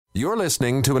You're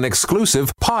listening to an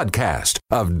exclusive podcast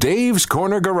of Dave's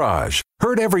Corner Garage.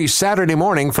 Heard every Saturday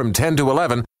morning from 10 to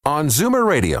 11 on Zoomer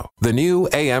Radio, the new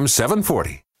AM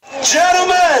 740.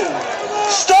 Gentlemen,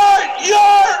 start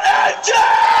your engines!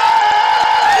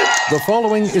 The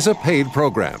following is a paid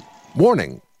program.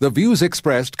 Warning, the views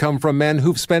expressed come from men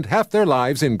who've spent half their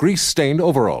lives in grease-stained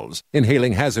overalls,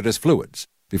 inhaling hazardous fluids.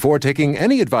 Before taking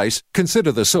any advice,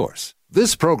 consider the source.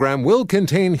 This program will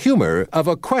contain humor of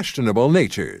a questionable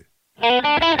nature.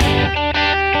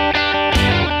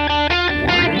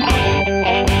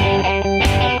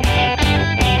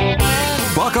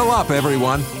 Buckle up,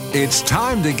 everyone. It's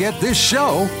time to get this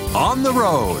show on the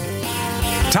road.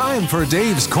 Time for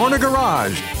Dave's Corner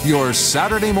Garage, your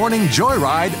Saturday morning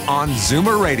joyride on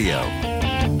Zoomer Radio.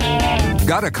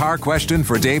 Got a car question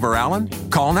for Dave or Alan?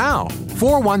 Call now,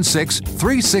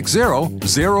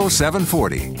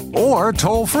 416-360-0740. Or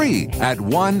toll free at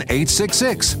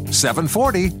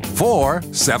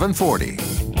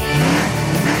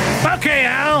 1-866-740-4740. Okay,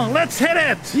 Al, let's hit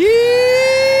it.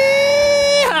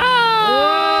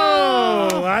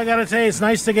 Whoa! I gotta say, it's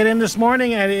nice to get in this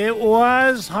morning, and it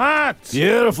was hot.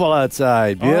 Beautiful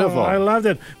outside. Beautiful. Oh, I loved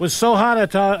it. It was so hot, I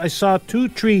thought I saw two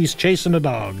trees chasing a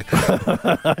dog.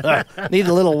 Need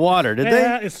a little water, did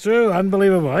Yeah, it's true.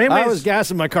 Unbelievable. Anyways, they? I was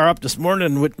gassing my car up this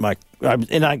morning with I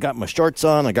got my shorts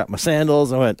on, I got my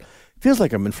sandals. I went, feels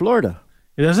like I'm in Florida.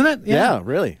 Doesn't it? Yeah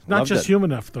really. Not Loved just it.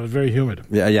 humid enough, though. It's very humid.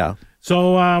 Yeah.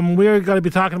 So we're going to be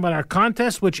talking about our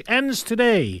contest, which ends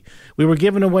today. We were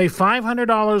giving away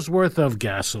 $500 worth of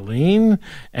gasoline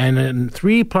and then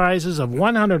 3 prizes of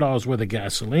 $100 worth of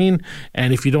gasoline.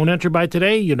 And if you don't enter by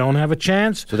today, you don't have a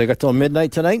chance. So they got till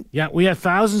midnight tonight? Yeah, we have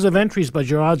thousands of entries, but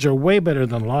your odds are way better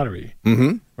than lottery.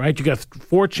 Mm-hmm. Right? You got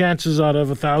 4 chances out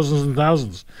of thousands and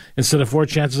thousands instead of 4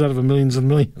 chances out of millions and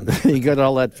millions. You got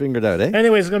all that figured out, eh?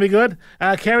 Anyway, it's going to be good.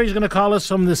 Carrie's going to call us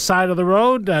from the side of the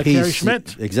road. Carrie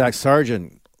Schmidt. Exact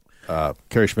Sergeant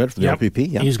Carrie Schmidt from the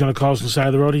LPP. Yeah. He's going to call us from the side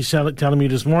of the road. He's telling me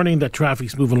this morning that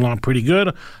traffic's moving along pretty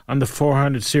good on the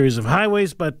 400 series of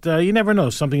highways, but you never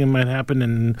know. Something might happen,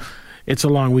 and it's a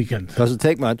long weekend. Doesn't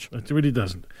take much. It really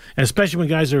doesn't. And especially when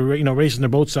guys are racing their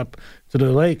boats up to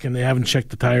the lake and they haven't checked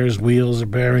the tires, wheels, or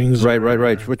bearings. Right.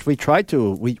 Which we tried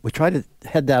to to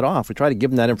head that off. We tried to give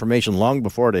them that information long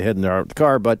before they head in their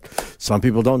car, but some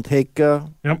people don't take. They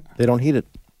don't heed it.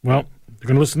 Well, they're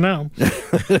going to listen now.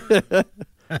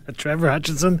 Trevor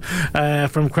Hutchinson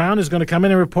from Crown is going to come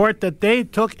in and report that they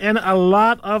took in a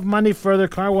lot of money for their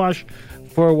car wash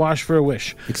for a Wash for a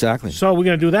Wish. Exactly. So we're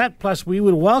going to do that. Plus, we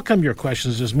would welcome your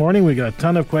questions this morning. We got a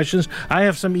ton of questions. I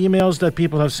have some emails that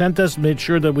people have sent us, made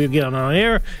sure that we get on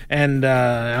air, and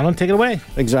Alan, take it away.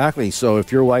 Exactly. So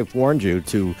if your wife warned you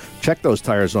to check those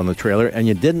tires on the trailer and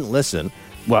you didn't listen,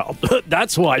 well,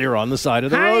 that's why you're on the side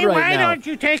of the road right why now. don't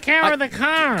you take care of the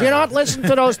car? Do you not listen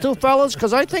to those two fellas?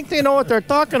 Because I think they know what they're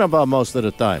talking about most of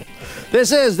the time.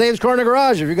 This is Dave's Corner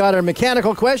Garage. If you've got a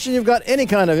mechanical question, you've got any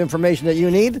kind of information that you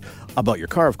need, about your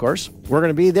car, of course, we're going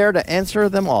to be there to answer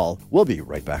them all. We'll be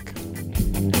right back.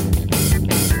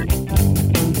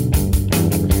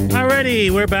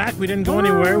 Alrighty, we're back. We didn't go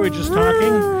anywhere. We're just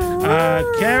talking.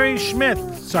 Carrie Schmidt,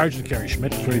 Sergeant Carrie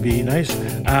Schmidt, to be nice,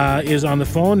 is on the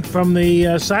phone from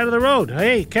the side of the road.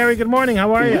 Hey, Carrie, good morning.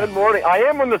 How are you? Good morning. I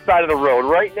am on the side of the road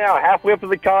right now, halfway up to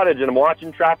the cottage, and I'm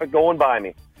watching traffic going by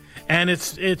me. And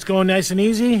it's going nice and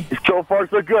easy? So far,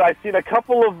 so good. I've seen a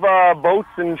couple of boats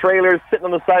and trailers sitting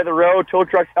on the side of the road, tow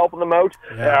trucks helping them out.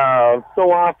 Yeah.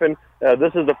 So often,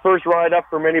 this is the first ride up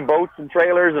for many boats and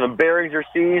trailers, and the bearings are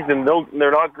seized, and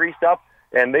they're not greased up.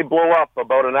 And they blow up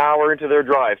about an hour into their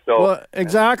drive. So well,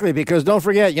 exactly, because don't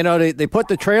forget, they put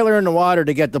the trailer in the water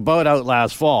to get the boat out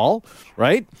last fall,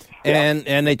 right? Yeah.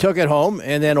 And they took it home,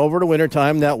 and then over the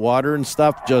wintertime, that water and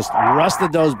stuff just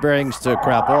rusted those bearings to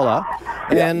crapola.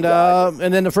 And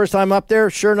then the first time up there,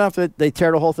 sure enough, they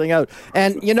tear the whole thing out.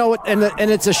 And you know what?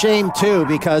 And it's a shame, too,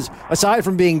 because aside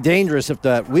from being dangerous if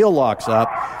the wheel locks up,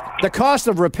 the cost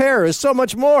of repair is so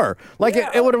much more. Like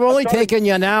it would have only taken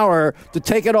you an hour to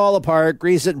take it all apart,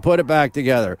 grease it, and put it back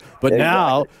together. But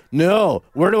now, no.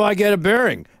 Where do I get a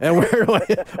bearing? And where do I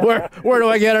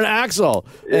get an axle?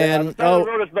 And the side of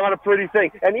the road is not a pretty thing.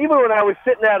 And even when I was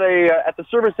sitting at the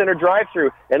service center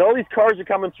drive-through, and all these cars are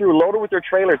coming through loaded with their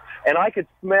trailers, and I could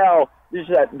smell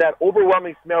just that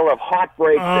overwhelming smell of hot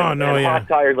brakes and hot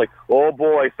tires. Like, oh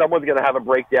boy, someone's going to have a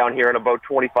breakdown here in about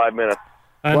 25 minutes.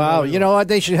 Wow, you know what?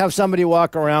 They should have somebody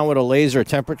walk around with a laser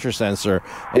temperature sensor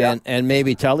and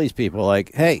maybe tell these people,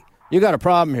 like, hey, you got a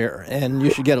problem here, and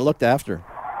you should get it looked after.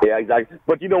 Yeah, exactly.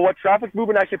 But you know what? Traffic's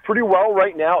moving actually pretty well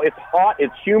right now. It's hot.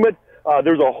 It's humid.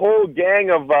 There's a whole gang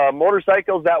of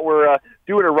motorcycles that were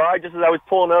doing a ride just as I was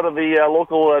pulling out of the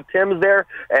local Tim's there.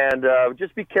 And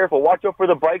just be careful. Watch out for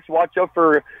the bikes. Watch out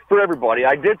for everybody.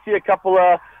 I did see a couple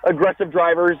aggressive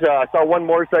drivers. I saw one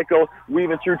motorcycle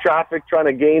weaving through traffic, trying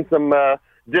to gain some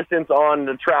distance on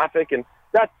the traffic. And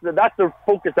that's the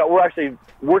focus that we're actually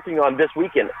working on this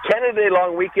weekend. Canada Day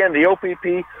long weekend, the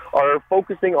OPP are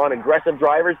focusing on aggressive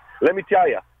drivers. Let me tell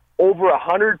you, over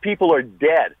 100 people are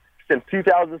dead since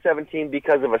 2017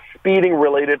 because of a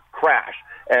speeding-related crash.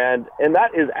 And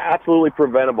that is absolutely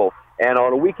preventable. And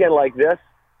on a weekend like this,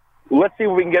 let's see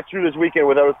if we can get through this weekend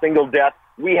without a single death.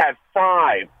 We had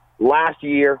 5 last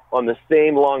year on the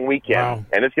same long weekend. Wow.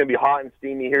 And it's going to be hot and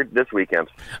steamy here this weekend.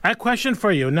 I have a question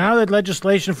for you. Now that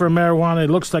legislation for marijuana,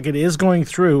 it looks like it is going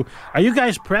through, are you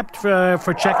guys prepped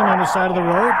for checking on the side of the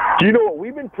road? Do you know what?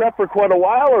 We've been prepped for quite a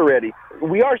while already.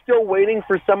 We are still waiting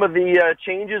for some of the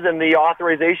changes and the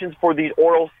authorizations for these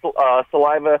oral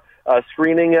saliva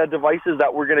screening devices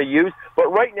that we're going to use.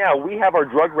 But right now, we have our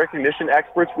drug recognition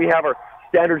experts. We have our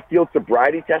standard field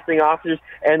sobriety testing officers,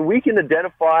 and we can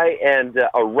identify and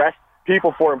arrest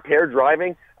people for impaired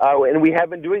driving. And we have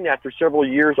been doing that for several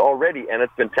years already, and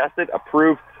it's been tested,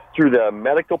 approved through the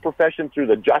medical profession, through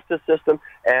the justice system,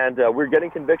 and we're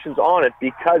getting convictions on it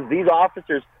because these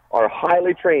officers are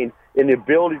highly trained in the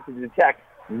ability to detect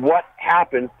what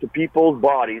happens to people's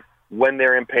bodies when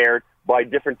they're impaired by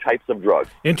different types of drugs.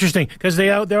 Interesting, because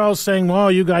they're all saying,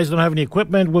 well, you guys don't have any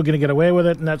equipment, we're going to get away with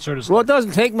it, and that sort of stuff. Well, it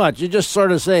doesn't take much. You just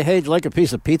sort of say, hey, do you like a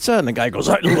piece of pizza? And the guy goes,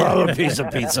 I love a piece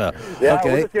of pizza. Yeah,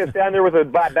 okay. We're just going to stand there with a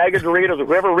bag of Doritos.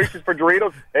 Whoever reaches for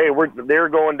Doritos, hey, they're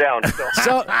going down.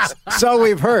 So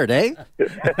we've heard, eh? But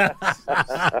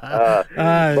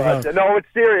no, it's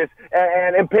serious.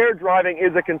 And impaired driving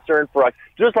is a concern for us.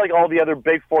 Just like all the other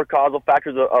big 4 causal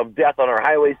factors of death on our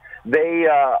highways, they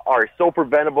are so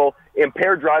preventable.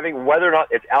 Impaired driving, whether or not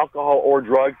it's alcohol or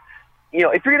drugs,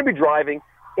 if you're going to be driving,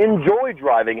 enjoy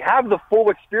driving. Have the full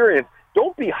experience.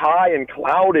 Don't be high and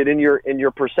clouded in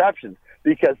your perceptions,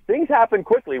 because things happen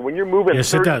quickly when you're moving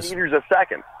 30 meters a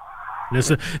second.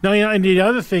 No, and the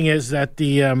other thing is that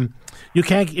you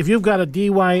can't, if you've got a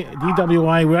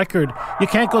DWI record, you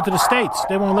can't go to the States.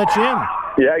 They won't let you in.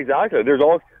 Yeah, exactly. There's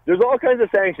all kinds of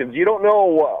sanctions. You don't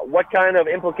know what kind of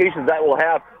implications that will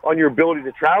have on your ability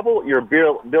to travel, your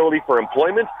ability for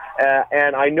employment,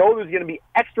 and I know there's going to be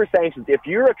extra sanctions. If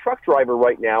you're a truck driver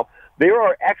right now, there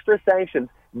are extra sanctions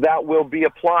that will be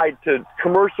applied to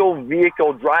commercial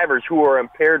vehicle drivers who are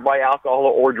impaired by alcohol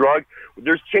or drug.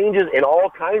 There's changes in all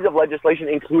kinds of legislation,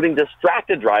 including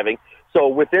distracted driving. So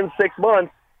within 6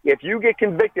 months, if you get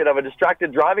convicted of a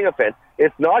distracted driving offense,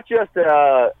 it's not just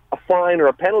a fine or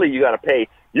a penalty you got to pay.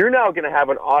 You're now going to have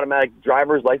an automatic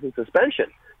driver's license suspension.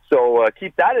 So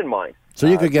keep that in mind. So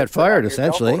you could get fired,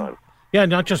 essentially. Yeah,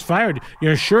 not just fired.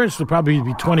 Your insurance will probably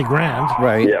be $20,000.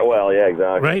 Right. Yeah, well, yeah,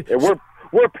 exactly. Right. And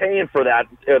we're paying for that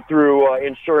through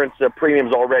insurance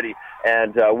premiums already,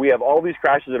 and we have all these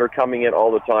crashes that are coming in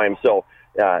all the time. So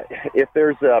if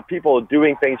there's people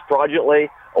doing things fraudulently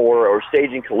or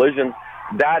staging collisions,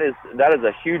 that is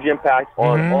a huge impact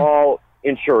on all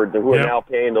insured who are now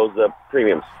paying those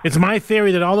premiums. It's my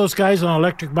theory that all those guys on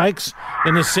electric bikes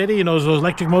in the city, those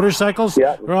electric motorcycles,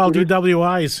 they're all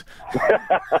DWIs.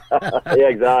 Yeah,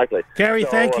 exactly. Gary,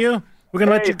 thank you. We're going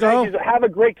to let you go. Have a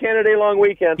great Canada Day long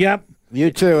weekend. Yep. You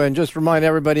too, and just remind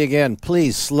everybody again,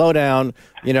 please slow down.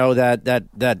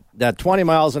 That 20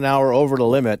 miles an hour over the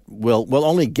limit will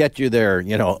only get you there,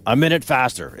 a minute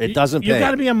faster. It doesn't pay. You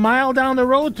got to be a mile down the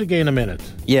road to gain a minute.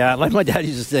 Yeah, like my dad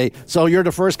used to say, so you're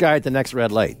the first guy at the next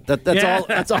red light.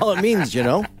 That's all it means,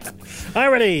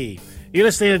 Alrighty. You're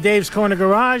listening to Dave's Corner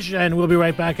Garage, and we'll be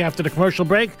right back after the commercial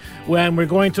break when we're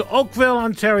going to Oakville,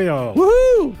 Ontario.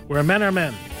 Woohoo! Where men are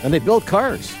men. And they build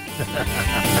cars.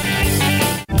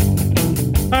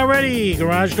 Alrighty,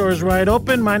 garage doors wide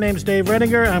open. My name's Dave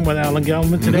Redinger. I'm with Alan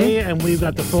Gelman today, and we've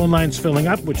got the phone lines filling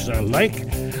up, which is our like.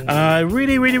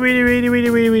 Really, really, really, really, really,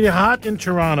 really, really hot in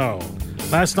Toronto.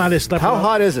 Last night I slept. How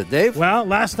hot is it, Dave? Well,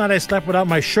 last night I slept without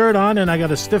my shirt on, and I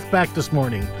got a stiff back this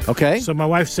morning. Okay. So my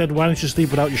wife said, "Why don't you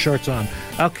sleep without your shorts on?"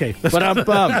 Okay. But I'm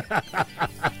bummed.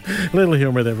 Little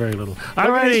humor there, very little.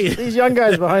 All right. These young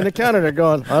guys behind the counter, they're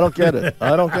going, I don't get it.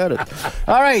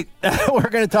 All right. We're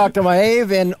going to talk to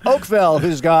Maeve in Oakville,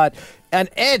 who's got an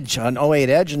Edge, an 08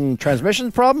 Edge, and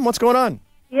transmission problem. What's going on?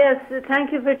 Yes,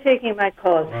 thank you for taking my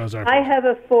call. I have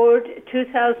a Ford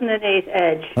 2008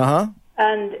 Edge. Uh-huh.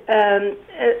 And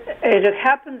it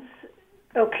happens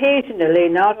occasionally,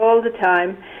 not all the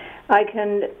time. I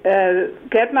can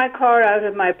get my car out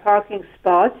of my parking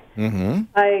spot. Mm-hmm.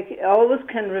 I always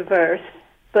can reverse.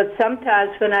 but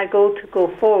sometimes when I go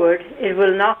forward, it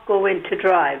will not go into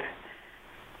drive.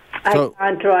 I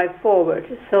can't drive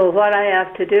forward. So what I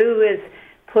have to do is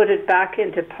put it back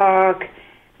into park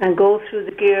and go through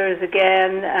the gears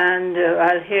again, and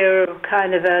I'll hear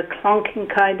kind of a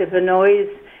clunking kind of a noise,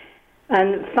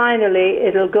 and finally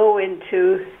it'll go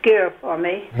into gear for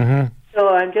me. Mm-hmm. So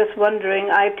I'm just wondering,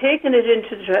 I've taken it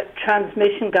into the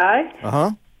transmission guy.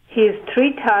 Uh-huh. He's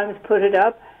 3 times put it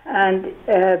up, and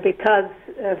because,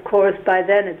 of course, by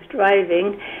then it's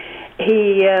driving,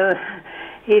 he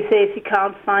says he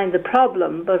can't find the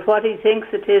problem, but what he thinks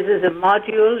it is a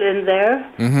module in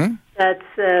there that's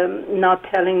not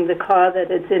telling the car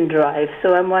that it's in drive.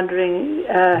 So I'm wondering,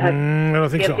 I don't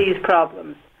think so. these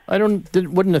problems. I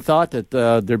wouldn't have thought that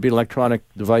there'd be an electronic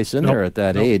device in there at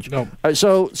that age. Nope.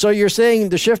 So you're saying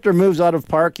the shifter moves out of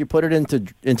park, you put it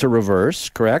into reverse,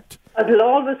 correct? It'll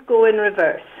always go in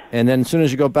reverse. And then as soon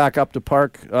as you go back up to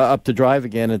park, up to drive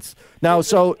again, it's now.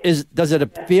 So does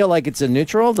it feel like it's in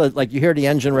neutral? Like you hear the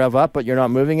engine rev up, but you're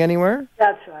not moving anywhere?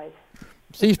 That's right.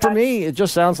 See, for me, it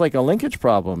just sounds like a linkage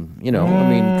problem. You know, I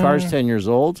mean, car's 10 years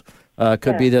old.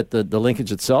 Could be that the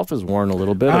linkage itself is worn a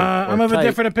little bit. I'm of a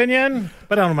different opinion,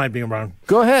 but I don't mind being wrong.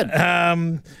 Go ahead.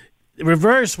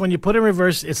 Reverse, when you put in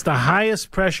reverse, it's the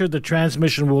highest pressure the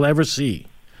transmission will ever see.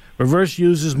 Reverse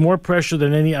uses more pressure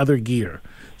than any other gear.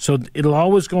 So it'll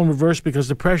always go in reverse because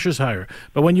the pressure's higher.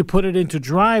 But when you put it into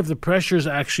drive, the pressure's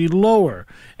actually lower.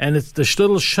 And it's the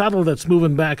little shuttle that's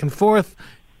moving back and forth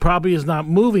probably is not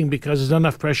moving because there's not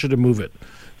enough pressure to move it.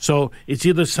 So it's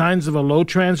either signs of a low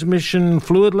transmission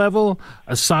fluid level,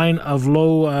 a sign of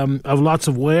low, of lots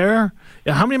of wear.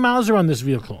 How many miles are on this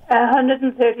vehicle?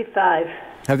 135.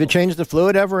 Have you changed the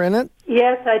fluid ever in it?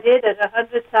 Yes, I did. At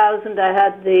 100,000, I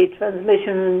had the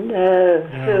transmission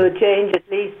fluid change at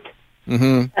least.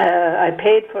 Mm-hmm. I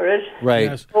paid for it,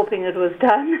 right? Yes. Hoping it was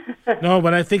done. No,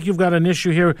 but I think you've got an issue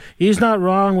here. He's not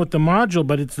wrong with the module,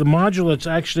 but it's the module that's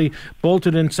actually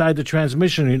bolted inside the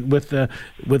transmission with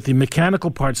the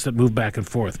mechanical parts that move back and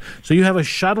forth. So you have a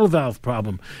shuttle valve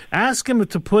problem. Ask him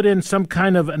to put in some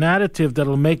kind of an additive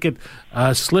that'll make it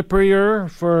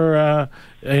slipperier for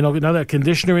another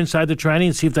conditioner inside the tranny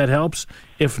and see if that helps.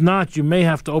 If not, you may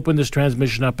have to open this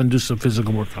transmission up and do some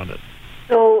physical work on it.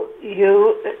 So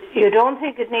you don't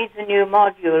think it needs a new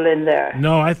module in there?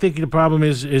 No, I think the problem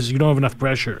is you don't have enough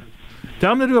pressure.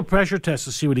 Tell him to do a pressure test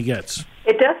to see what he gets.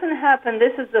 It doesn't happen.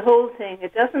 This is the whole thing.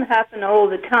 It doesn't happen all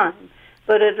the time,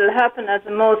 but it'll happen at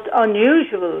the most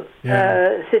unusual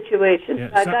situations. Yeah.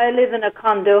 Like I live in a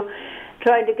condo,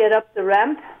 trying to get up the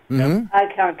ramp. Mm-hmm. I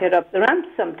can't get up the ramp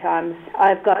sometimes.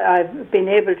 I've been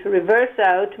able to reverse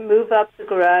out, move up the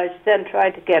garage, then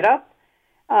try to get up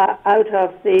out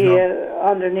of the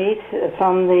underneath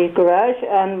from the garage,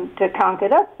 and can't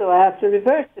get up, so I have to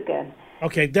reverse again.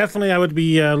 Okay, definitely I would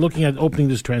be looking at opening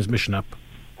this transmission up.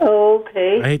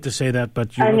 Okay. I hate to say that,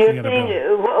 but you're and looking you're at saying,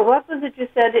 a bill. what was it you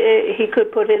said he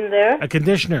could put in there? A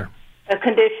conditioner. A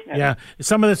conditioner. Yeah,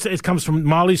 some of this it comes from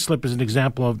Molly Slip is an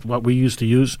example of what we used to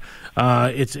use.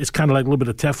 It's kind of like a little bit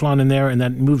of Teflon in there, and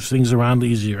that moves things around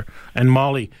easier. And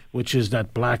Molly, which is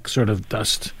that black sort of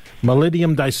dust,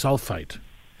 molybdenum disulfide.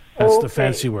 That's the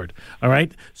fancy word. All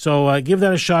right? So give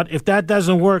that a shot. If that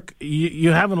doesn't work,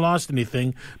 you haven't lost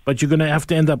anything, but you're going to have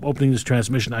to end up opening this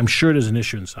transmission. I'm sure there's an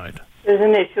issue inside. There's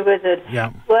an issue with it.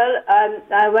 Yeah. Well,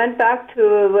 I went back to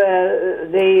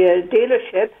the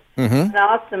dealership and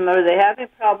asked them, are they having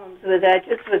problems with that,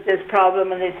 just with this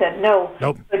problem? And they said no.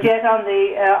 Nope. But yet on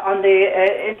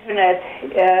the internet,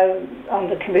 on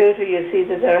the computer, you see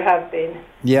that there have been.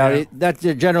 Yeah, that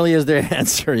generally is their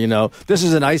answer, This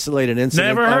is an isolated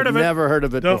incident. Never heard of it. Never heard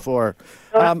of it before.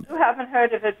 You haven't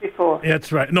heard of it before.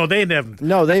 That's right. No, they never.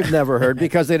 No, they've never heard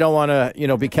because they don't want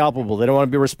to, be culpable. They don't want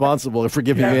to be responsible for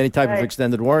giving you any type of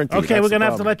extended warranty. Okay, we're going to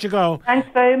have to let you go. Thanks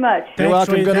very much. You're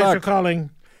welcome. Good Thanks luck. for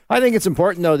calling. I think it's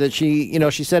important, though, that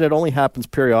she said it only happens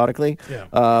periodically.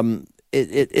 Yeah.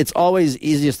 It's always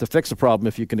easiest to fix a problem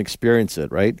if you can experience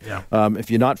it, right? Yeah. If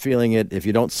you're not feeling it, if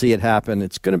you don't see it happen,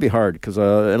 it's going to be hard because in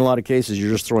a lot of cases you're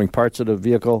just throwing parts at a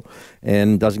vehicle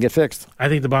and it doesn't get fixed. I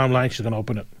think the bottom line, she's going to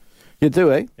open it. You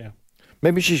do, eh? Yeah.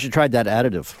 Maybe she should try that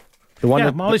additive. The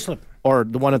one Molly Slip. Or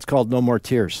the one that's called No More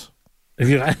Tears. Is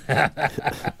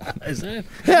that?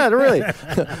 Yeah, really. All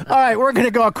right, we're going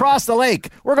to go across the lake.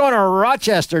 We're going to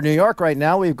Rochester, New York right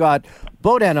now. We've got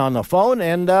Boden on the phone,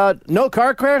 and no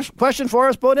car crash question for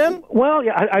us, Boden? Well,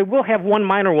 yeah, I will have one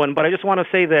minor one, but I just want to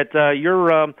say that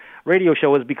your radio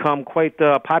show has become quite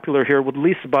popular here with at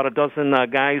least about a dozen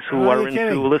guys who are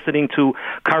into listening to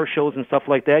car shows and stuff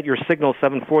like that. Your signal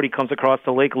 740 comes across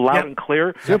the lake loud and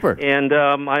clear. Super. And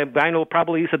I know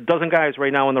probably a dozen guys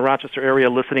right now in the Rochester area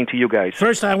listening to you guys.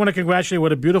 First, I want to congratulate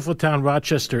what a beautiful town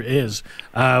Rochester is.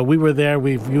 We were there.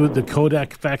 We viewed the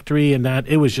Kodak factory and that.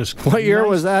 It was just What year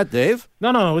was that, Dave?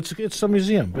 No. It's a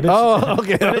museum. But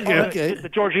okay. It's the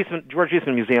George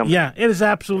Eastman Museum. Yeah, it is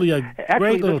absolutely a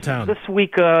great little town. This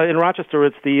week in Rochester,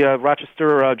 it's the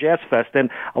Rochester Jazz Fest, and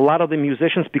a lot of the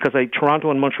musicians, because Toronto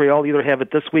and Montreal either have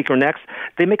it this week or next,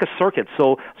 they make a circuit.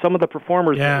 So some of the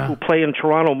performers who play in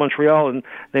Toronto, Montreal, and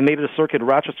they made it a circuit in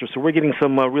Rochester. So we're getting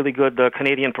some really good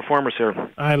Canadian performers here.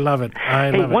 I love it.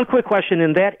 One quick question,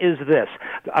 and that is this.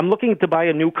 I'm looking to buy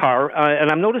a new car,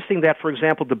 and I'm noticing that, for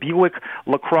example, the Buick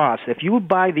LaCrosse, if you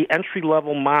buy the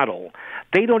entry-level model,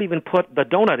 they don't even put the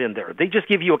donut in there. They just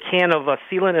give you a can of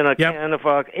sealant and a can of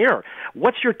air.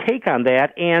 What's your take on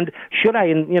that? And should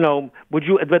I, would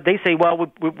you? But they say,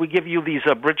 well, we give you these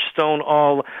Bridgestone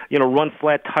all, run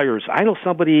flat tires. I know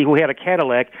somebody who had a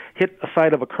Cadillac hit the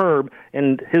side of a curb,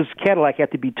 and his Cadillac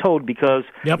had to be towed because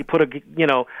he put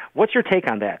What's your take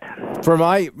on that? For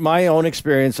my own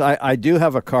experience, I do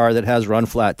have a car that has run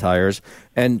flat tires,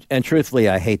 and truthfully,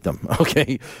 I hate them.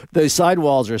 Okay, the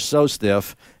sidewalls are so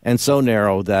stiff and so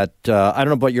narrow that I don't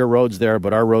know about your roads there,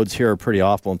 but our roads here are pretty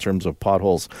awful in terms of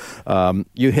potholes.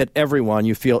 You hit everyone,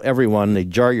 you feel everyone, they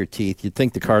jar your teeth. You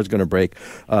think the car's going to break,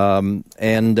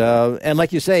 and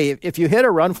like you say, if you hit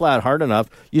a run flat hard enough,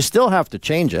 you still have to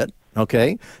change it.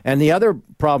 Okay, and the other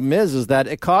problem is that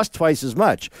it costs twice as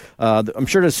much. I'm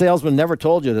sure the salesman never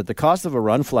told you that the cost of a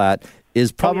run flat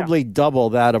is probably double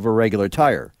that of a regular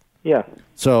tire. Yeah.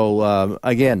 So,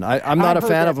 again, I'm not a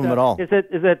fan of them at all. Is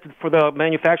it for the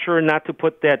manufacturer not to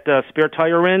put that spare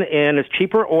tire in and it's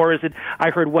cheaper? Or is it,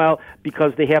 I heard,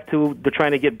 because they're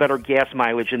trying to get better gas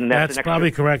mileage? And that's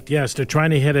probably correct, yes. They're trying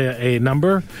to hit a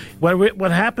number.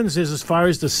 What happens is, as far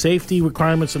as the safety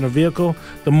requirements in a vehicle,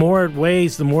 the more it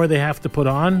weighs, the more they have to put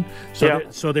on.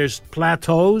 So there's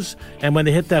plateaus, and when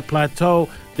they hit that plateau,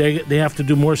 they have to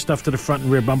do more stuff to the front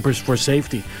and rear bumpers for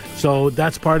safety. So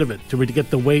that's part of it, to get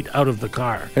the weight out of the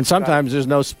car. And sometimes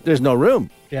there's no room.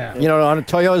 Yeah. On a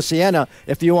Toyota Sienna,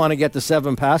 if you want to get the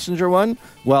 7-passenger one,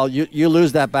 well, you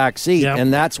lose that back seat,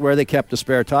 and that's where they kept the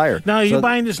spare tire. Now, are you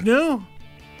buying this new?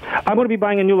 I'm going to be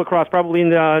buying a new LaCrosse probably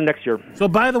next year. So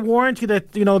buy the warranty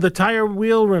that, the tire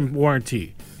wheel rim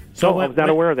warranty. So I was not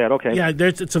aware of that. Okay. Yeah,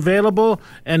 it's available,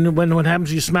 and when what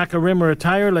happens, you smack a rim or a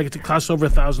tire, like it costs over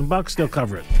 $1,000, they'll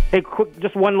cover it. Hey,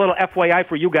 just one little FYI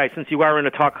for you guys, since you are in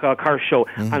a talk car show.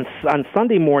 Mm-hmm. On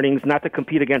Sunday mornings, not to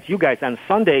compete against you guys, on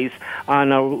Sundays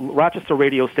on Rochester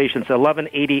radio stations,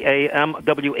 1180 AM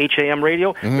WHAM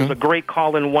radio. Mm-hmm. There's a great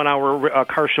call-in 1-hour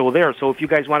car show there. So if you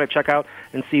guys want to check out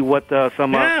and see what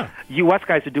some U.S.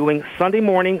 guys are doing, Sunday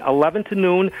morning, 11 to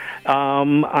noon,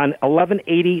 on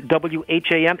 1180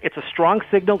 WHAM. It's a strong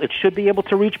signal. It should be able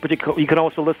to reach, but you can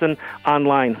also listen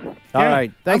online. All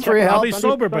right. Thanks for your help. I'll be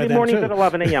sober by then, mornings too. at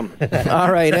 11 a.m.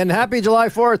 All right. And happy July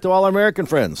 4th to all our American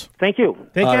friends. Thank you.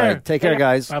 Take care. Right. Take care,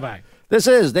 guys. Bye-bye. This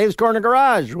is Dave's Corner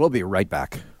Garage. We'll be right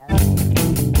back.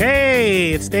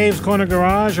 Hey, it's Dave's Corner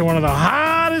Garage on one of the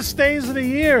hottest days of the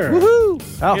year.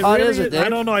 Woohoo! How hot is it, Dave? I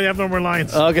don't know. I have no more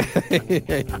lines.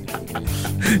 Okay.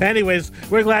 Anyways,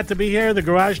 we're glad to be here. The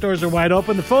garage doors are wide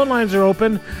open. The phone lines are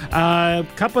open. A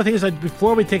couple of things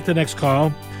before we take the next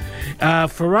call.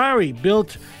 Ferrari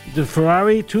built the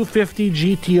Ferrari 250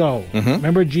 GTO. Mm-hmm.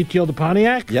 Remember GTO, the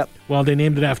Pontiac? Yep. Well, they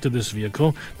named it after this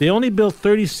vehicle. They only built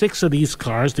 36 of these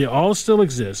cars. They all still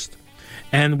exist.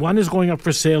 And one is going up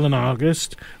for sale in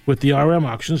August with the RM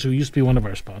Auctions, who used to be one of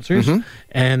our sponsors. Mm-hmm.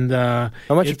 And how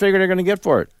much you figure they're going to get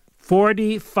for it?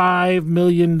 $45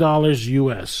 million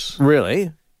US.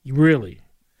 Really? Really.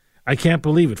 I can't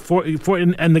believe it.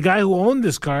 And the guy who owned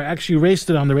this car actually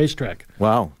raced it on the racetrack.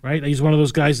 Wow. Right? He's one of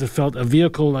those guys that felt a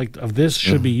vehicle like of this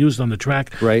should be used on the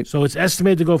track. Right. So it's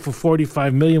estimated to go for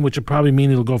 $45 million, which would probably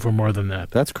mean it'll go for more than that.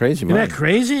 That's crazy, man. Isn't that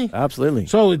crazy? Absolutely.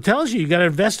 So it tells you got to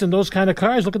invest in those kind of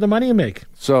cars. Look at the money you make.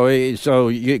 So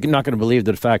you're not going to believe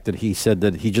the fact that he said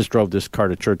that he just drove this car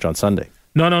to church on Sunday.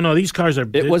 No. These cars are...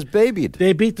 It was babied.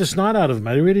 They beat the snot out of them.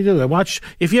 I really do.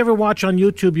 If you ever watch on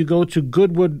YouTube, you go to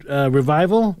Goodwood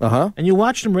Revival, and you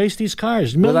watch them race these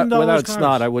cars. $1 million without cars.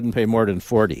 snot, I wouldn't pay more than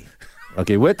 40.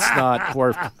 Okay, with snot,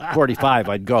 for 45,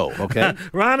 I'd go, okay?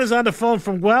 Ron is on the phone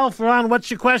from Guelph. Ron, what's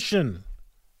your question?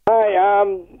 Hi,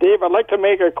 Dave. I'd like to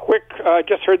make a quick...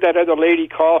 just heard that other lady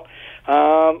call.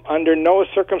 Under no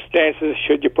circumstances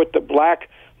should you put the black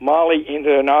Molly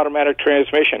into an automatic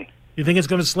transmission. You think it's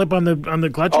going to slip on the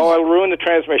clutches? Oh, it'll ruin the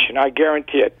transmission. I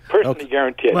guarantee it. Personally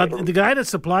guarantee it. Well, the guy that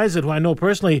supplies it, who I know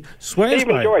personally, swears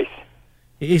Stephen by Joyce.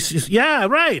 Yeah,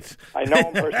 right. I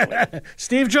know him personally.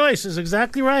 Steve Joyce is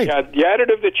exactly right. Yeah, the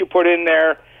additive that you put in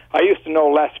there, I used to know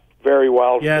Les very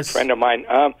well. Yes. A friend of mine.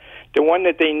 The one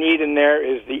that they need in there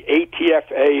is the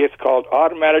ATFA. It's called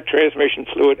Automatic Transmission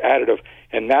Fluid Additive,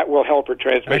 and that will help her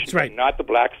transmission. That's right. Not the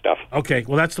black stuff. Okay,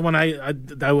 well, that's the one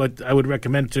I would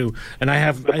recommend too. And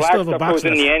I The black still have a stuff box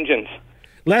goes in the engines.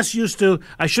 Les used to.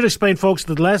 I should explain, folks,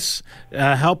 that Les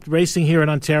helped racing here in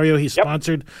Ontario. He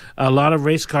sponsored a lot of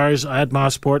race cars at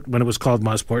Mosport when it was called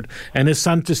Mosport, and his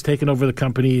son just taken over the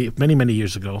company many, many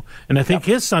years ago. And I think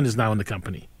his son is now in the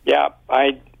company. Yeah,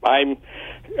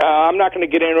 I'm not going to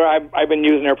get into it. I've been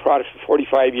using their products for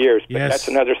 45 years, but that's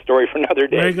another story for another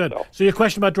day. Very good. So your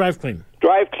question about Drive Clean.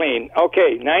 Drive Clean.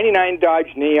 Okay, 99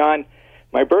 Dodge Neon.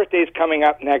 My birthday's coming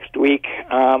up next week.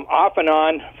 Off and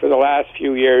on for the last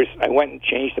few years, I went and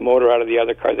changed the motor out of the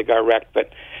other car that got wrecked,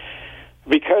 but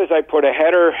because I put a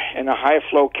header and a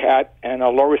high-flow cat and a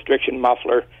low-restriction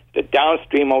muffler, the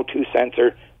downstream O2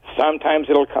 sensor, sometimes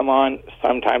it'll come on,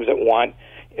 sometimes it won't.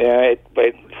 It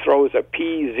throws a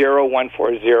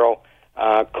P0140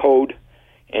 code,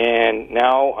 and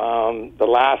now the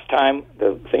last time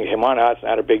the thing came on, it's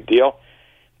not a big deal.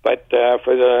 But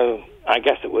I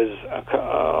guess it was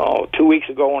 2 weeks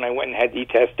ago when I went and had the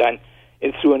test done,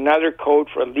 it threw another code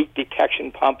for a leak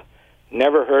detection pump.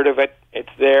 Never heard of it. It's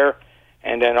there,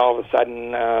 and then all of a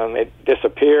sudden it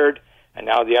disappeared, and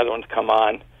now the other one's come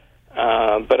on.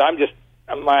 But I'm just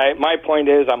my point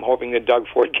is I'm hoping that Doug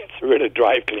Ford gets rid of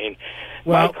Drive Clean.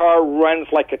 Well, my car runs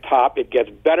like a top. It gets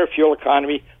better fuel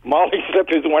economy. Molly slip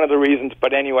is one of the reasons,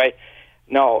 but anyway,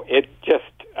 no, it just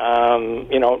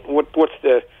what's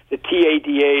the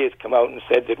TADA has come out and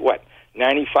said that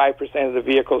 95% of the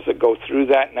vehicles that go through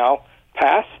that now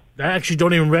pass. They actually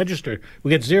don't even register.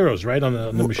 We get zeros right on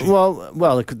the machine. Well,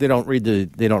 they don't read the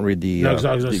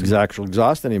actual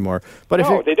exhaust anymore. But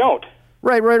they don't.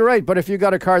 Right. But if you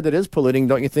got a car that is polluting,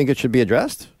 don't you think it should be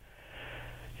addressed?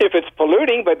 If it's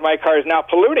polluting, but my car is not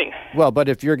polluting. Well, but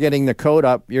if you're getting the code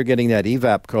up, you're getting that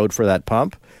EVAP code for that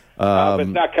pump. But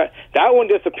it's not, that one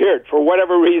disappeared for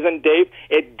whatever reason, Dave.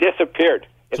 It disappeared.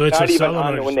 It's not even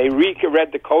on when they read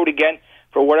the code again.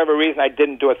 For whatever reason, I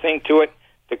didn't do a thing to it.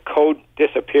 The code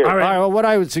disappeared. All right. Well, what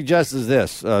I would suggest is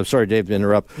this. Sorry, Dave, to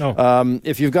interrupt. No.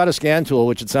 If you've got a scan tool,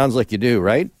 which it sounds like you do,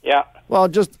 right? Yeah. Well,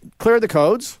 just clear the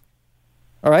codes.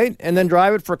 All right, and then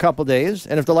drive it for a couple days.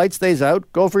 And if the light stays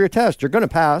out, go for your test. You're going to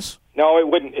pass. No, it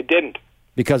wouldn't. It didn't.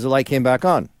 Because the light came back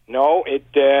on. No,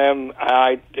 there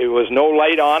was no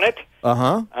light on it.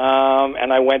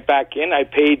 And I went back in. I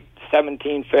paid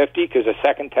 $17.50 because a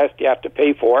second test you have to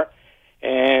pay for.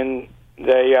 And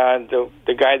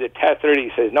the guy that tested it,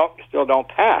 he says, no, you still don't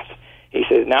pass. He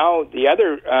says, now the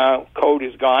other code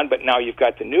is gone, but now you've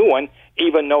got the new one.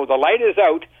 Even though the light is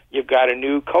out, you've got a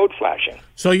new code flashing.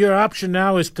 So your option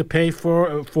now is to pay for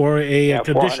a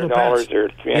conditional pass. $400 or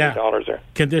 $300 or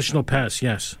conditional pass,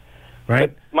 yes.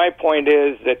 Right. But my point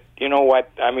is that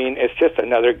it's just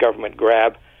another government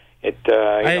grab.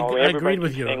 I agreed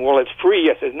with you. Saying, well, it's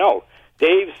free. I said no.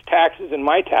 Dave's taxes and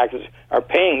my taxes are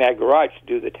paying that garage to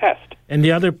do the test. And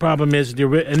the other problem is,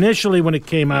 initially when it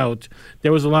came out,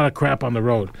 there was a lot of crap on the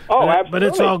road. Oh, absolutely. But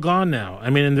it's all gone now. I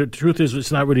mean, and the truth is,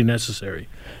 it's not really necessary.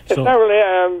 It's not really,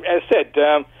 as I said,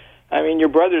 your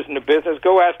brother's in the business.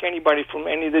 Go ask anybody from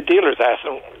any of the dealers. Ask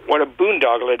them what a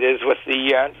boondoggle it is with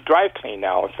the Drive Clean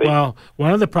now. Well,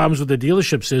 one of the problems with the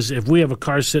dealerships is if we have a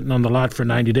car sitting on the lot for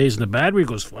 90 days and the battery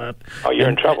goes flat. Oh, you're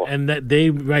in trouble. And they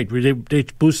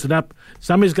boost it up.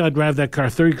 Somebody's got to drive that car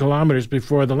 30 kilometers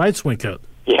before the lights wink out.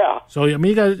 Yeah. So,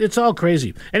 it's all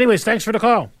crazy. Anyways, thanks for the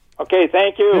call. Okay,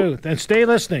 thank you. And stay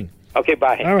listening. Okay,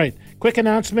 bye. All right. Quick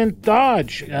announcement.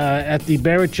 Dodge at the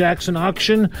Barrett-Jackson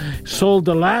auction sold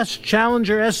the last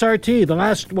Challenger SRT, the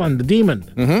last one, the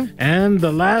Demon, and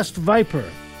the last Viper.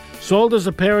 Sold as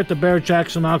a pair at the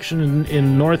Barrett-Jackson auction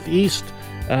in Northeast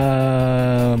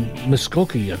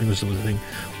Muskoka, I think was the thing.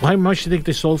 How much do you think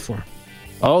they sold for?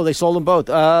 Oh, they sold them both.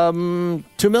 $2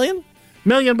 million? $1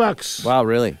 million. Wow,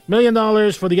 really? $1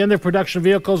 million for the end of production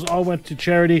vehicles. All went to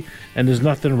charity, and there's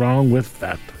nothing wrong with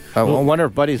that. I wonder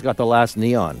if Buddy's got the last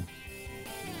Neon.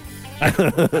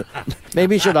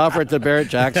 Maybe he should offer it to Barrett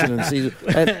Jackson and see,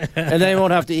 and then he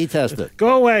won't have to e-test it.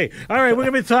 Go away. All right, we're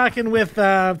going to be talking with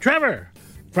Trevor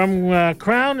from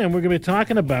Crown, and we're going to be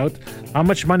talking about how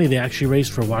much money they actually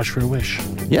raised for Wash for a Wish.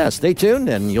 Yeah, stay tuned,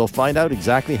 and you'll find out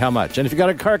exactly how much. And if you got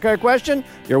a car question,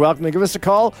 you're welcome to give us a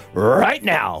call right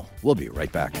now. We'll be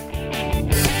right back.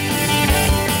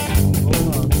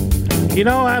 You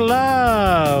know, I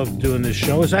love doing this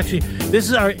show. This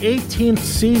is our 18th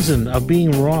season of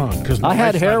being wrong. I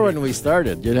had hair when we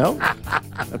started, you know?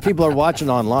 People are watching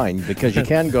online because you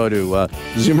can go to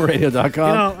ZoomerRadio.com.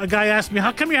 You know, a guy asked me,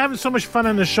 how come you're having so much fun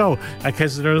on the show?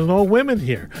 Because there's no women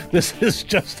here. This is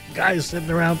just guys sitting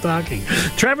around talking.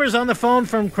 Trevor's on the phone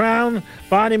from Crown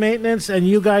Body Maintenance, and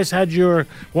you guys had your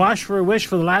Wash for a Wish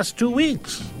for the last 2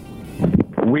 weeks.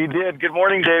 We did. Good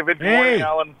morning, David. Good morning,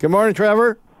 Alan. Good morning,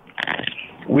 Trevor.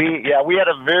 We had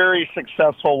a very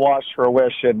successful Wash for a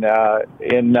Wish, in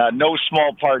no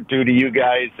small part due to you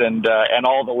guys and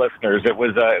all the listeners. It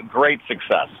was a great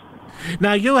success.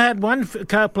 Now, you had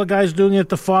couple of guys doing it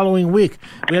the following week.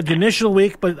 We had the initial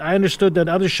week, but I understood that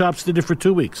other shops did it for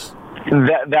 2 weeks.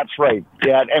 That's right.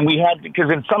 Yeah, and we had,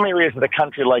 because in some areas of the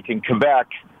country, like in Quebec,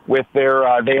 with their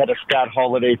they had a stat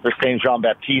holiday for Saint Jean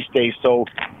Baptiste Day, so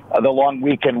the long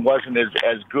weekend wasn't as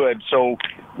good. So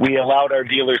we allowed our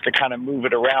dealers to kind of move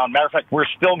it around. Matter of fact, we're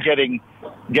still getting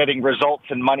results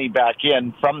and money back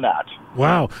in from that.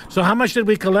 Wow. So how much did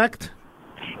we collect?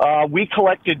 We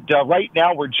collected, right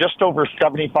now, we're just over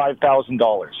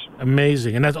 $75,000.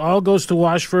 Amazing. And that all goes to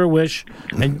Wash for a Wish,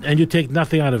 and you take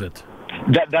nothing out of it?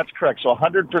 That's correct. So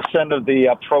 100% of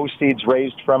the proceeds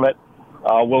raised from it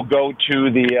will go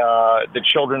to the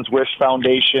Children's Wish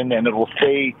Foundation, and it will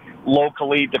stay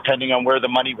locally depending on where the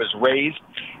money was raised.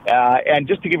 And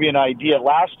just to give you an idea,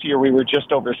 last year we were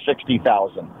just over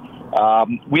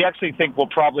 $60,000. We actually think we'll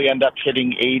probably end up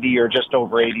hitting 80 or just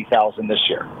over 80,000 this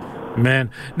year. Man.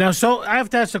 Now, so I have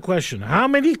to ask a question. How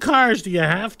many cars do you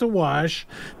have to wash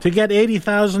to get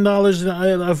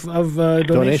 $80,000 of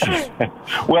donations?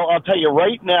 Well, I'll tell you,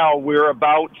 right now we're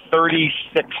about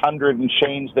 3,600 and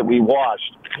change that we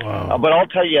washed. Wow. But I'll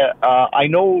tell you, I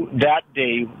know that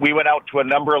day we went out to a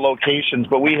number of locations,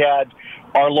 but we had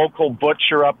our local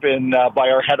butcher up in by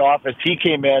our head office. He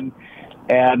came in,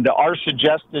 and our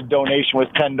suggested donation was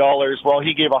 $10. Well,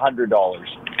 he gave $100.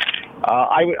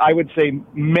 I would say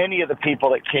many of the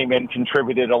people that came in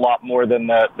contributed a lot more than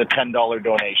the $10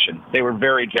 donation. They were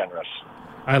very generous.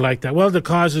 I like that. Well, the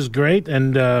cause is great,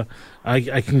 and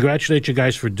I congratulate you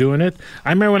guys for doing it. I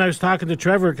remember when I was talking to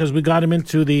Trevor, because we got him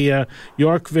into the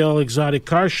Yorkville Exotic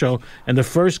Car Show, and the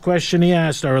first question he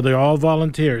asked, are they all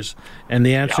volunteers? And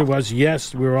the answer was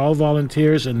yes, we're all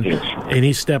volunteers, and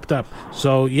he stepped up.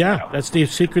 So, that's the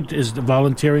secret, is the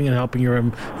volunteering and helping your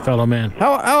fellow man.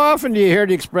 How often do you hear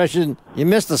the expression, you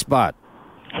missed a spot?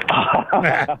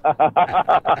 Well,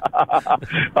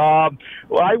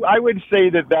 I would say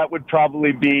that would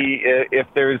probably be, if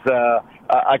there's a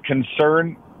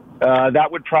concern, that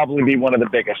would probably be one of the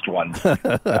biggest ones.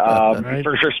 Right.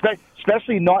 For sure,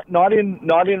 especially not in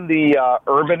the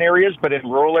urban areas, but in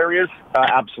rural areas.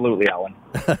 Absolutely, Alan.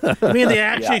 You mean they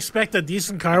actually expect a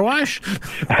decent car wash?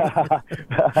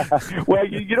 Well,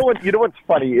 you know what's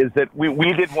funny is that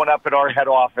we did one up at our head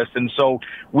office, and so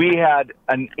we had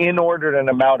an inordinate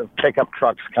amount of pickup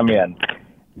trucks come in,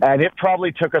 and it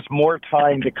probably took us more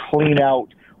time to clean out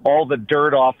all the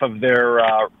dirt off of their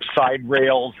side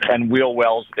rails and wheel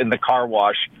wells in the car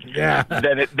wash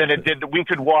than it did. We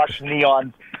could wash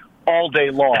neons all day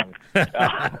long. We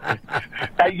had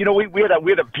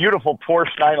a beautiful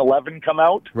Porsche 911 come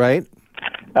out. Right.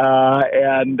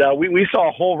 And we saw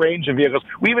a whole range of vehicles.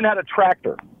 We even had a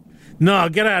tractor. No,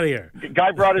 get out of here. The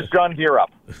guy brought his John Deere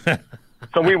up.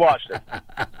 So we washed it.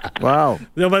 Wow.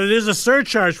 No, but it is a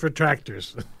surcharge for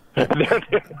tractors.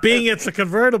 Being it's a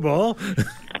convertible.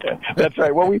 That's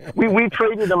right. Well, we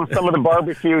traded him some of the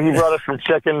barbecue. He brought us some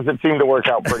chickens. It seemed to work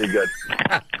out pretty good.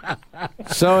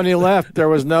 So when he left, there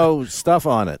was no stuff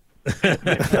on it.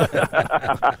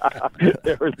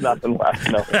 There was nothing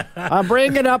left. No. I'm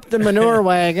bringing up the manure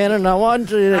wagon, and I want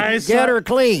you to get her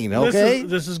clean, okay?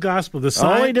 This is gospel. The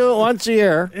sign, only do it once a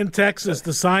year. In Texas,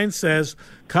 the sign says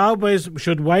cowboys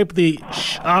should wipe the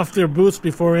off their boots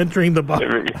before entering the bar.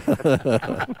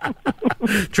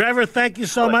 Trevor, thank you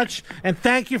so much, and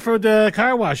thank you for the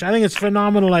car wash. I think it's a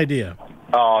phenomenal idea.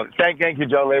 Oh, thank you,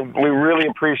 Joe. We really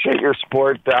appreciate your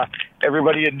support.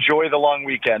 Everybody enjoy the long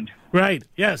weekend. Right,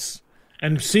 yes.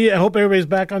 And I hope everybody's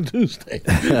back on Tuesday.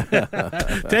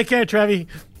 Take care, Trevi.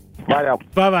 Bye now.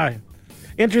 Bye-bye.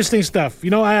 Interesting stuff.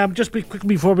 Just quickly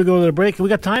before we go to the break, we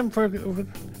got time for...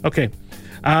 Okay.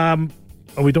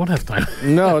 We don't have time.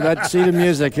 No, see the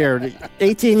music here.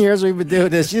 18 years we've been doing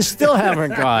this. You still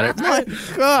haven't got it. My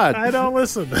God. I don't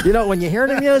listen. When you hear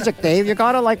the music, Dave, you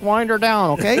got to wind her down,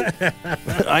 okay?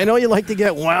 I know you like to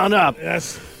get wound up.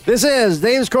 Yes. This is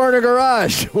Dave's Corner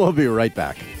Garage. We'll be right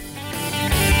back.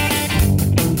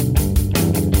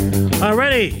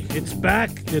 Alrighty, it's back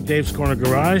at Dave's Corner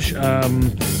Garage.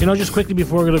 Just quickly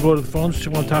before we're going to go to the phones, just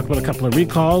want to talk about a couple of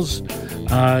recalls.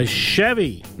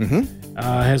 Chevy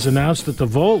has announced that the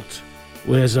Volt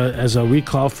has a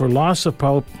recall for loss of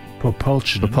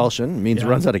propulsion. Propulsion means it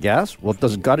runs out of gas? Well, it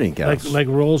doesn't got any gas. Like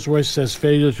Rolls-Royce says,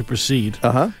 failure to proceed.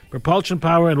 Propulsion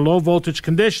power in low voltage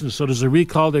conditions. So there's a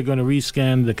recall. They're going to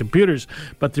rescan the computers.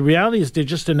 But the reality is they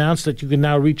just announced that you can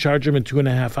now recharge them in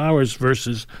 2.5 hours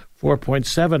versus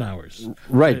 4.7 hours.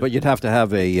 Right, but you'd have to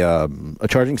have a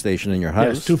charging station in your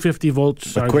house. Yes, 250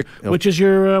 volts, which is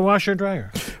your washer and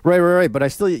dryer. Right. But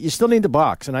you still need the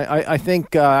box. And I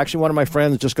think actually one of my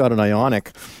friends just got an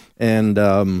Ioniq. And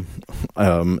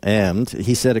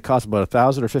he said it costs about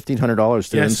 $1,000 or $1,500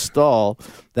 to install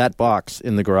that box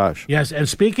in the garage. Yes, and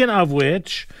speaking of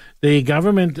which, the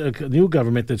government, new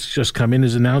government that's just come in,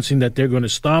 is announcing that they're going to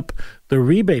stop the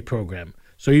rebate program.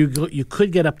 So you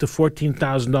could get up to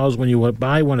 $14,000 when you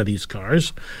buy one of these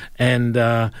cars, and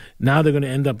now they're going to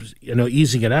end up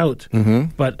easing it out.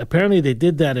 But apparently they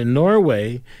did that in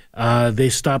Norway. They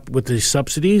stopped with the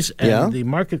subsidies, and the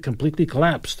market completely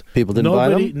collapsed. People didn't buy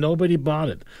them? Nobody bought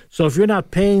it. So if you're not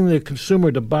paying the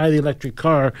consumer to buy the electric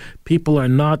car, people are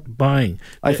not buying.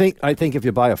 I think if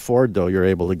you buy a Ford, though, you're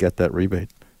able to get that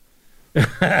rebate.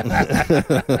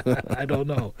 I don't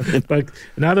know. But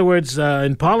in other words,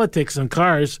 in politics and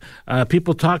cars,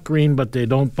 people talk green, but they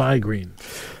don't buy green.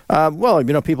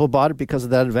 People bought it because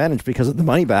of that advantage, because of the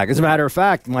money back. As a matter of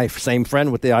fact, my same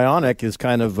friend with the Ioniq is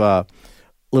kind of a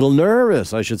little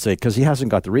nervous, I should say, because he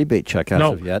hasn't got the rebate check as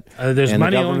of yet. There's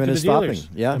money owed to the dealers.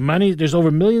 There's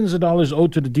over millions of dollars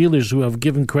owed to the dealers who have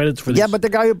given credits for this. Yeah, but the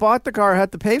guy who bought the car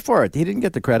had to pay for it. He didn't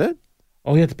get the credit.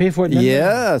 Oh, he had to pay for it?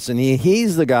 Yes, and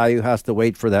he's the guy who has to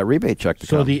wait for that rebate check to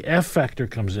come. So the F factor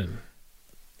comes in.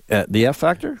 The F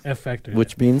factor? F factor.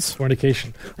 Which means?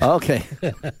 Fornication. Okay.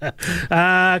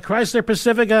 Chrysler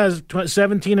Pacifica has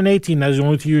 17 and 18. That's the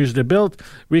only 2 years they're built.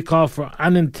 Recall for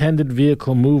unintended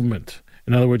vehicle movement.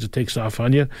 In other words, it takes off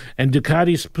on you. And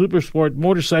Ducati Super Sport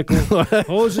motorcycle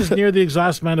hoses near the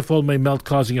exhaust manifold may melt,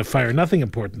 causing a fire. Nothing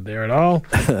important there at all.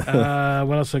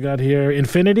 What else I got here?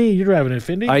 Infiniti. You drive an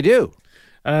Infiniti? I do.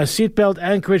 Seatbelt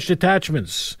anchorage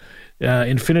detachments.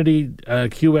 Infiniti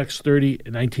QX30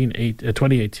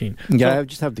 2018. Yeah, I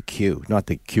just have the Q, not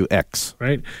the QX.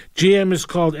 Right. GM is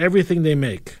called everything they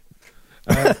make.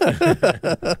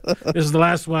 This is the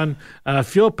last one.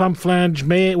 Fuel pump flange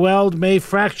may weld, may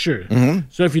fracture.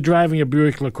 So if you're driving a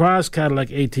Buick LaCrosse,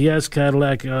 Cadillac ATS,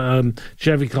 Cadillac,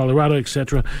 Chevy Colorado,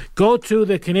 etc., go to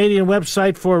the Canadian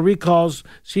website for recalls,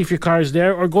 see if your car is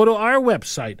there, or go to our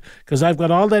website, because I've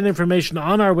got all that information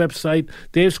on our website,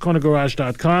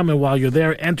 davescornergarage.com, and while you're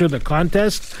there, enter the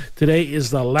contest. Today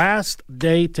is the last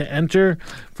day to enter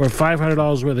for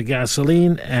 $500 worth of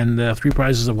gasoline and 3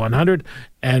 prizes of $100.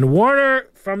 And Warner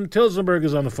from Tillsonburg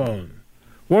is on the phone.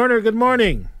 Warner, good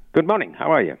morning. Good morning.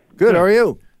 How are you? Good. How are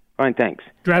you? Fine, thanks.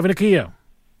 Driving a Kia?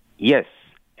 Yes.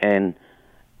 And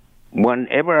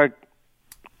whenever I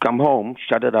come home,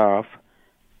 shut it off,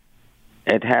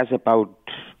 it has about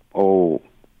 2 or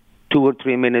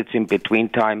 3 minutes in between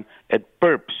time. It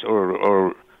burps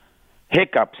or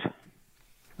hiccups.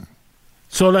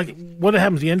 So, what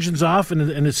happens? The engine's off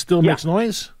and it still makes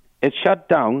noise? It's shut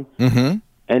down.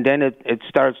 And then it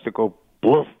starts to go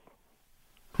woof.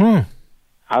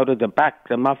 Out of the back,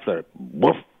 the muffler.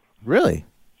 Woof. Really?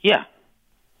 Yeah.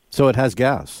 So it has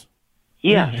gas?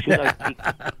 Yeah.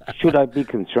 Should I be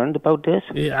concerned about this?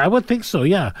 Yeah, I would think so,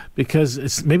 yeah.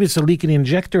 Because maybe it's a leak in the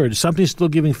injector, or something's still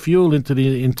giving fuel into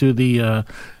the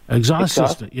exhaust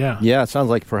system. Yeah. Yeah, it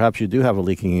sounds like perhaps you do have a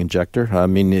leaking injector. I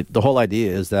mean, the whole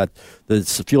idea is that the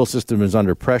fuel system is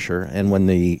under pressure, and when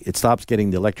it stops getting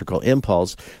the electrical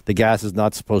impulse, the gas is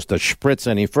not supposed to spritz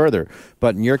any further.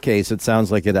 But in your case, it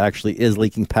sounds like it actually is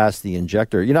leaking past the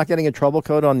injector. You're not getting a trouble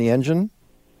code on the engine?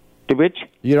 The which?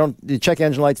 The check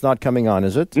engine light's not coming on,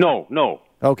 is it? No.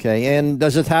 Okay, and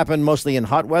does it happen mostly in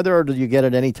hot weather, or do you get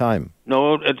it any time?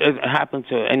 No, it happens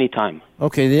any time.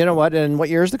 Okay, you know what? And what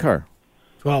year is the car?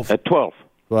 12. At 12.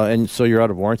 Well, and so you're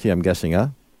out of warranty, I'm guessing, huh?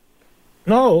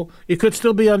 No, it could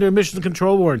still be under emission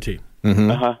control warranty.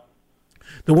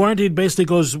 The warranty basically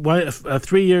goes 3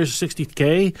 years,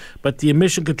 $60K, but the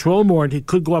emission control warranty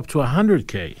could go up to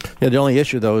 $100K. Yeah, the only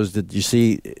issue, though, is that you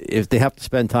see, if they have to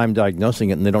spend time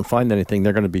diagnosing it and they don't find anything,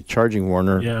 they're going to be charging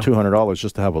Warner $200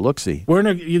 just to have a look-see.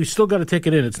 Warner, you still got to take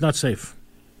it in. It's not safe.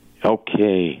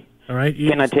 Okay. All right.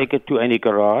 Can I take it to any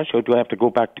garage, or do I have to go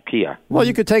back to Kia? Well,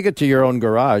 you could take it to your own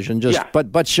garage and just,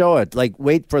 but show it. Like,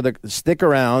 stick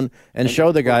around and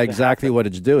show the guy exactly what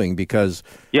it's doing. Because,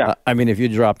 I mean, if you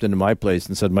dropped into my place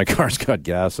and said my car's got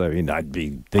gas, I mean, I'd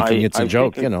be thinking it's a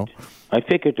joke, you know. I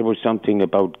figured there was something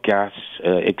about gas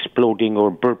exploding or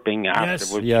burping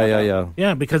afterwards.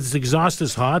 Yeah, because its exhaust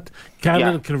is hot.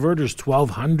 Catalytic converter is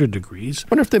 1,200 degrees. I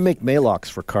wonder if they make Maalox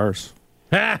for cars.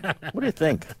 What do you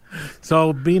think?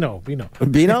 So, Beano.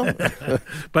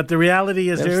 But the reality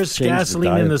is there's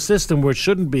gasoline in the system where it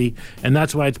shouldn't be, and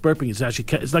that's why it's burping.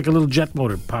 It's like a little jet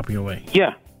motor popping away.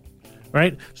 Yeah.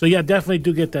 Right? So, definitely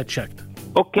do get that checked.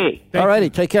 Okay. All righty,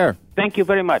 take care. Thank you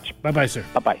very much. Bye-bye, sir.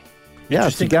 Bye-bye. Yeah,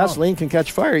 the gasoline can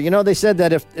catch fire. You know, they said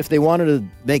that if they wanted to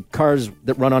make cars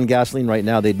that run on gasoline right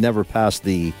now, they'd never pass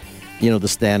the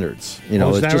standards. You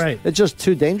know, is that right? It's just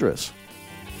too dangerous.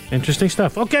 Interesting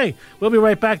stuff. Okay, we'll be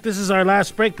right back. This is our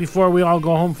last break before we all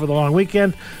go home for the long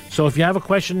weekend. So if you have a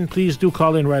question, please do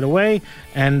call in right away,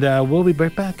 and we'll be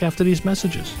right back after these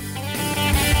messages.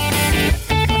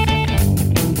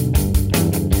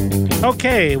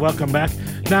 Okay, welcome back.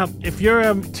 Now, if you're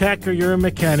a tech or you're a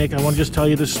mechanic, I want to just tell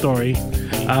you this story.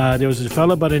 There was a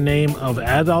fellow by the name of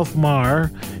Adolf Marr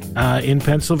in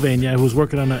Pennsylvania who was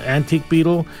working on an antique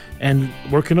Beetle and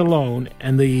working alone,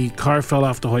 and the car fell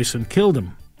off the hoist and killed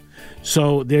him.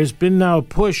 So there's been now a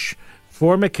push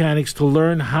for mechanics to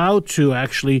learn how to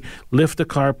actually lift a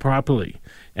car properly.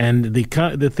 And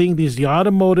the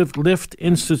Automotive Lift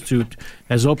Institute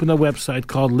has opened a website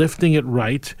called Lifting It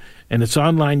Right, and it's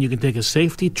online. You can take a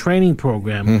safety training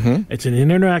program. Mm-hmm. It's an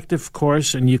interactive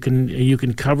course, and you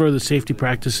can cover the safety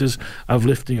practices of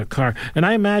lifting a car. And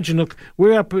I imagine, look,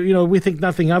 we're up, we think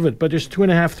nothing of it, but there's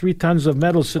 2.5-3 tons of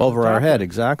metal sitting over our head,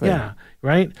 exactly. Yeah,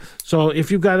 right? So if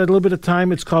you've got a little bit of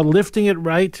time, it's called Lifting It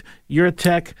Right. You're a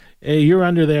tech. You're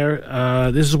under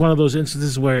there. This is one of those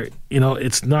instances where,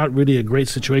 it's not really a great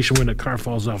situation when a car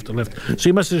falls off the lift. So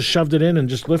you must have just shoved it in and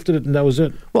just lifted it, and that was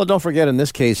it. Well, don't forget, in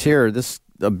this case here,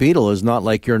 a Beetle is not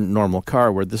like your normal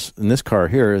car, where in this car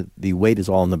here, the weight is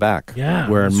all in the back. Yeah,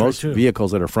 where in most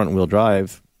vehicles that are front-wheel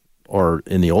drive, or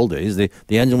in the old days, the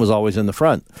engine was always in the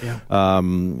front. Yeah.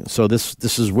 So this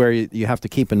is where you have to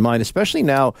keep in mind, especially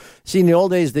now. See, in the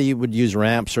old days, they would use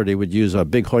ramps, or they would use a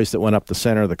big hoist that went up the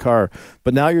center of the car.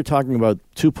 But now you're talking about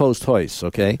 2-post hoists,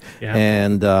 okay? Yeah.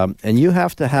 And you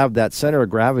have to have that center of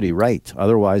gravity right.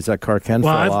 Otherwise, that car can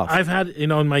fall off. I've had,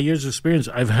 in my years of experience,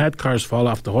 I've had cars fall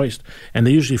off the hoist, and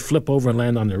they usually flip over and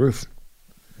land on the roof.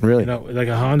 Really? Like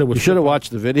a Honda would. You should have watched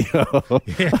the video.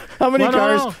 Yeah. How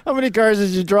many cars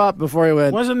did you drop before you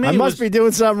went? Wasn't me. I must be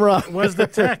doing something wrong. Was the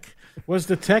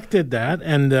tech did that,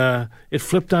 and it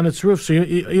flipped on its roof. So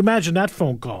you imagine that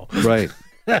phone call. Right.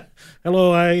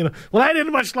 Hello, I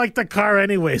didn't much like the car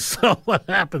anyway. So what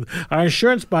happened? Our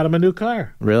insurance bought him a new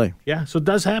car. Really? Yeah. So it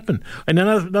does happen. And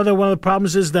another one of the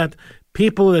problems is that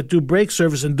people that do brake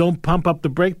service and don't pump up the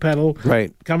brake pedal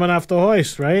coming off the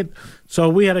hoist, right? So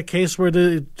we had a case where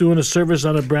they're doing a service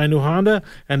on a brand new Honda,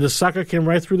 and the sucker came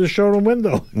right through the showroom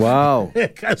window. Wow.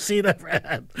 I see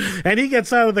that. And he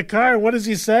gets out of the car, and what does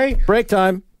he say? Brake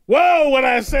time. Whoa, when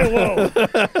I say whoa.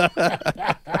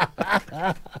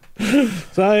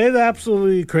 So it's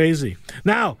absolutely crazy.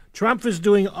 Now, Trump is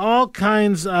doing all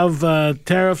kinds of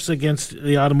tariffs against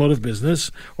the automotive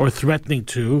business, or threatening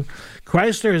to.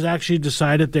 Chrysler has actually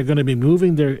decided they're going to be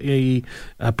moving their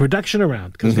production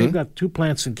around, because they've got 2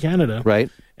 plants in Canada. Right.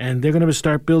 And they're going to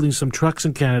start building some trucks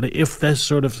in Canada if this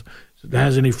sort of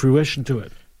has any fruition to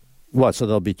it. What, so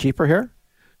they'll be cheaper here?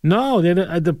 No,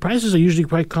 the prices are usually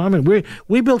quite common.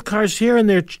 We build cars here, and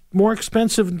they're more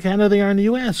expensive in Canada than they are in the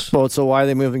U.S. Well, so why are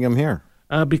they moving them here?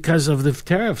 Because of the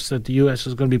tariffs that the U.S.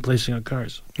 is going to be placing on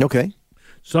cars. Okay.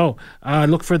 So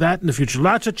look for that in the future.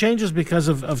 Lots of changes because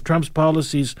of Trump's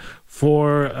policies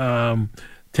for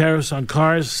tariffs on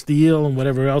cars, steel, and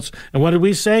whatever else. And what did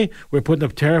we say? We're putting a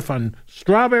tariff on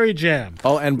strawberry jam.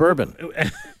 Oh, and bourbon.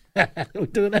 We're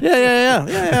doing that?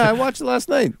 Yeah. I watched it last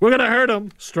night. We're going to hurt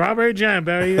them. Strawberry jam,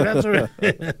 Barry. That's right.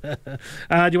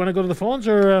 Do you want to go to the phones,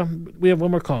 or we have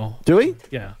one more call? Do we?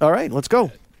 Yeah. All right, let's go.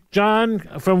 John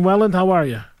from Welland, how are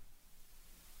you?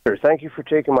 Sir, thank you for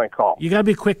taking my call. You got to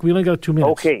be quick. We only got 2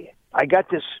 minutes. Okay. I got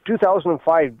this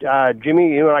 2005,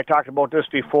 Jimmy, you and I talked about this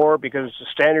before, because it's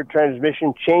a standard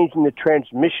transmission, changing the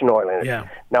transmission oil in it. Yeah.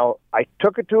 Now, I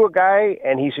took it to a guy,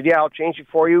 and he said, I'll change it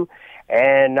for you.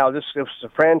 And now this is a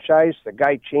franchise. The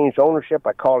guy changed ownership.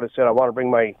 I called and said, I want to bring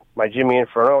my Jimmy in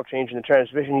for an oil change in the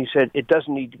transmission. He said, it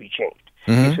doesn't need to be changed.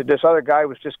 Mm-hmm. He said, this other guy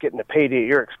was just getting a payday at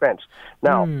your expense.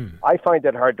 Now, I find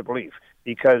that hard to believe,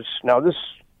 because now this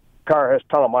car has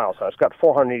a ton of miles on it. It's got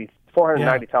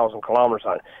 490,000 kilometers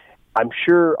on it. I'm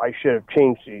sure I should have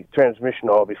changed the transmission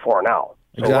oil before now.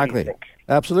 So Exactly. What do you think?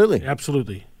 Absolutely.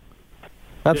 Absolutely.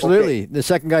 Absolutely. The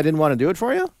second guy didn't want to do it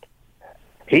for you?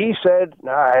 He said,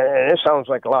 and this sounds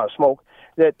like a lot of smoke,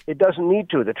 that it doesn't need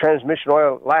to. The transmission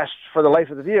oil lasts for the life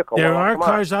of the vehicle. There are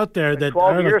cars out there that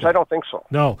 12 are years, like that. I don't think so.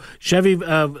 No. Chevy,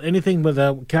 anything with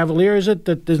a Cavalier, is it,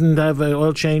 that doesn't have an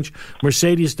oil change?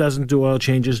 Mercedes doesn't do oil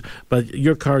changes, but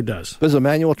your car does. There's a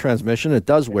manual transmission. It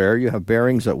does wear. You have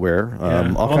bearings that wear.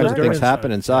 All kinds of things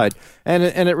happen inside. And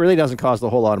it really doesn't cost a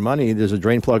whole lot of money. There's a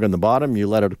drain plug on the bottom. You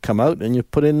let it come out, and you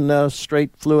put in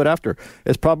straight fluid after.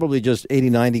 It's probably just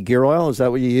 80-90 gear oil. Is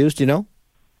that what you used, do you know?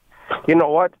 You know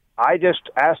what? I just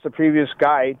asked the previous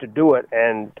guy to do it,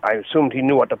 and I assumed he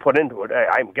knew what to put into it.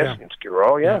 I'm guessing it's gear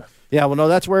oil, yeah. Yeah, well, no,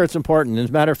 that's where it's important.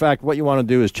 As a matter of fact, what you want to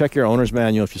do is check your owner's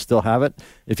manual if you still have it.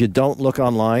 If you don't, look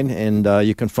online, and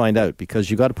you can find out,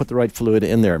 because you got to put the right fluid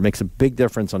in there. It makes a big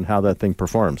difference on how that thing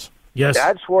performs. Yes.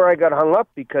 That's where I got hung up,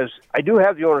 because I do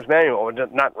have the owner's manual,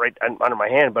 not right under my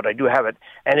hand, but I do have it,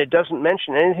 and it doesn't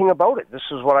mention anything about it. This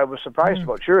is what I was surprised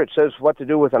about. Sure, it says what to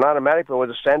do with an automatic, but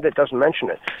with a standard, it doesn't mention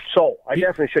it. So I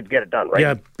definitely should get it done, right?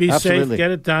 Yeah, be safe,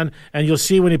 get it done, and you'll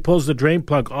see when he pulls the drain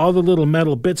plug, all the little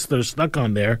metal bits that are stuck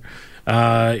on there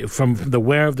from the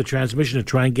wear of the transmission to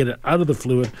try and get it out of the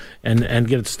fluid and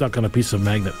get it stuck on a piece of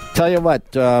magnet. Tell you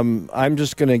what, I'm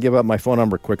just going to give out my phone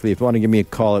number quickly. If you want to give me a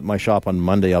call at my shop on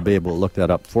Monday, I'll be able to look that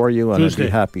up for you, and Tuesday. I'd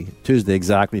be happy. Tuesday,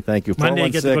 exactly. Thank you. Monday, I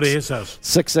get to go to his house.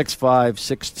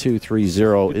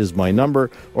 665-6230 is my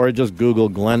number, or just Google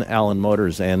Glen Allen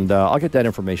Motors, and I'll get that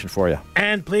information for you.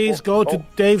 And please go to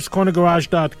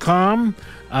davescornergarage.com.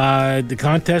 The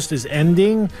contest is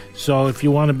ending, so if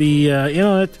you want to be in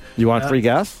on it... You want free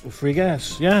gas? Free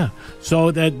gas, yeah.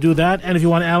 So do that, and if you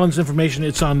want Alan's information,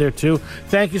 it's on there too.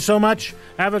 Thank you so much.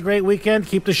 Have a great weekend.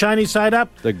 Keep the shiny side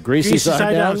up. The greasy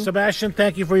side down. Sebastian,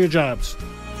 thank you for your jobs.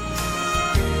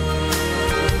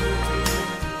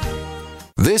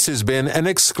 This has been an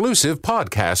exclusive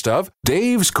podcast of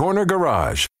Dave's Corner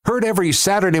Garage. Heard every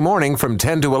Saturday morning from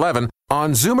 10 to 11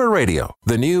 on Zoomer Radio,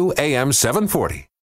 the new AM 740.